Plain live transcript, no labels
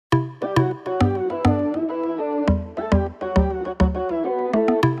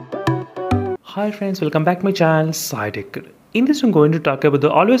Hi friends, welcome back to my channel saitechguruu. In this I'm going to talk about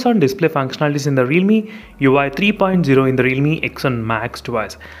the always on display functionalities in the Realme UI 3.0 in the Realme X1 Max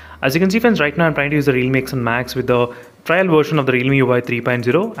device. As you can see friends, right now I'm trying to use the Realme X1 Max with the trial version of the Realme UI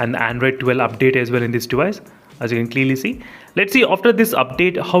 3.0 and the Android 12 update as well in this device. As you can clearly see, let's see after this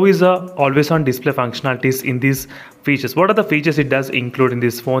update how is the always on display functionalities in these features. What are the features it does include in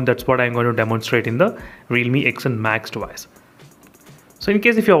this phone? That's what I'm going to demonstrate in the Realme X1 Max device. So in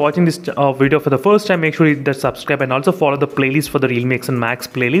case if you're watching this video for the first time, make sure you hit that subscribe and also follow the playlist for the Realme X1 Max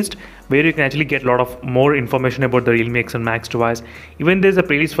playlist, where you can actually get a lot of more information about the Realme X1 Max device. Even there's a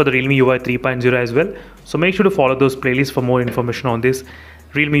playlist for the Realme UI 3.0 as well. So make sure to follow those playlists for more information on this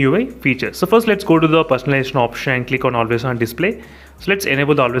Realme UI features. So first let's go to the personalization option and click on always on display. So let's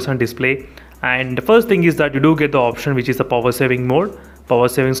enable the always on display. And the first thing is that you do get the option which is the power saving mode, power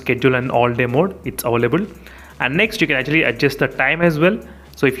saving schedule and all day mode. It's available. And next you can actually adjust the time as well.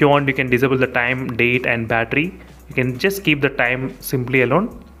 So if you want, you can disable the time, date and battery. You can just keep the time simply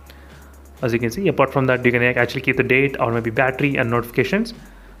alone. As you can see, apart from that, you can actually keep the date or maybe battery and notifications. So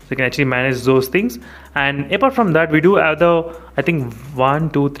you can actually manage those things. And apart from that, we do have the, I think 1,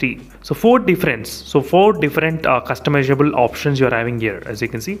 2, 3. So four different customizable options you're having here, as you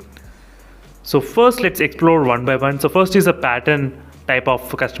can see. So first let's explore one by one. So first is a pattern type of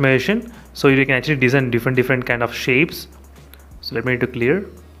customization. So you can actually design different kind of shapes. So let me make it clear.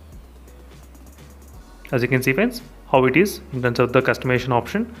 As you can see friends, how it is in terms of the customization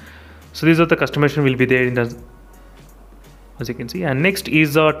option. So these are the customization will be there in the, as you can see. And next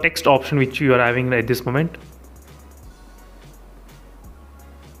is a text option which you are having at this moment.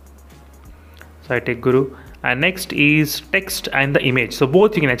 saitechguruu. And next is text and the image. So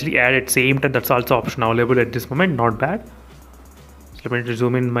both you can actually add at same time. That's also option available at this moment. Not bad. So let me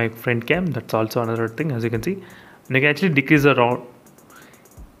zoom in my front cam. That's also another thing, as you can see. And you can actually decrease the round.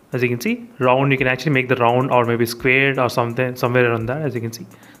 As you can see, round, you can actually make the round or maybe squared or something somewhere around that, as you can see.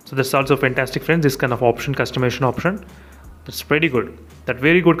 So that's also fantastic friends, this kind of option, customization option. That's pretty good. That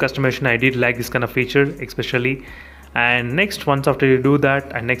very good customization. I did like this kind of feature especially. And next, once after you do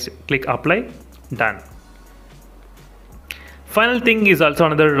that, and next click apply, done. Final thing is also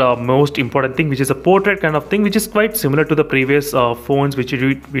another most important thing, which is a portrait kind of thing, which is quite similar to the previous phones which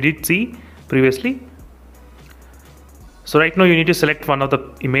we did see previously. So right now you need to select one of the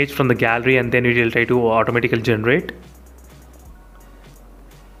image from the gallery and then it will try to automatically generate.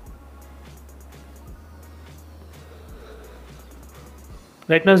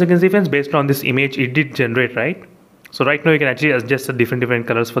 Right now, as you can see friends, based on this image it did generate, right? So right now you can actually adjust the different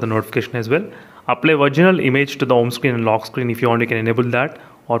colors for the notification as well. Apply original image to the home screen and lock screen. If you want, you can enable that,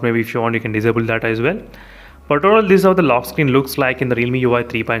 or maybe if you want, you can disable that as well. But overall, this is how the lock screen looks like in the Realme UI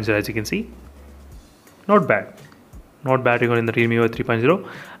 3.0, as you can see. Not bad. Not bad even in the Realme UI 3.0.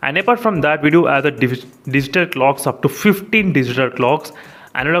 And apart from that, we do have the digital clocks up to 15 digital clocks,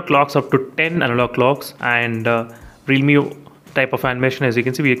 analog clocks up to 10 analog clocks, and Realme type of animation. As you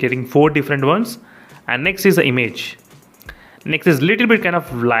can see, we are getting 4 different ones. And next is the image. Next is little bit kind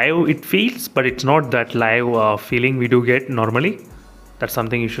of live it feels, but it's not that live feeling we do get normally. That's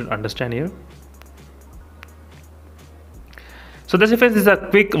something you should understand here. So that's it friends, this is a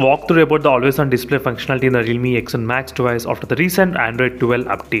quick walkthrough about the always on display functionality in the Realme X1 Max device after the recent Android 12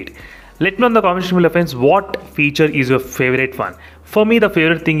 update. Let me know in the comment section below friends, what feature is your favorite one? For me, the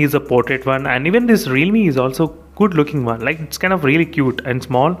favorite thing is the portrait one, and even this Realme is also good looking one. Like, it's kind of really cute and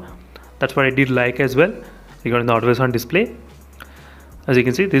small. That's what I did like as well regarding the always on display. As you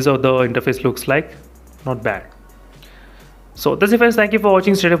can see, this is how the interface looks like. Not bad. So that's it friends, thank you for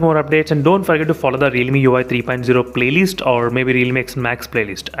watching. Stay tuned for more updates and don't forget to follow the Realme UI 3.0 playlist or maybe Realme X1 Max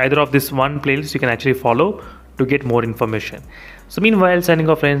playlist. Either of this one playlist you can actually follow to get more information. So meanwhile, signing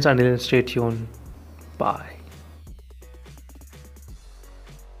off friends, until then stay tuned. Bye.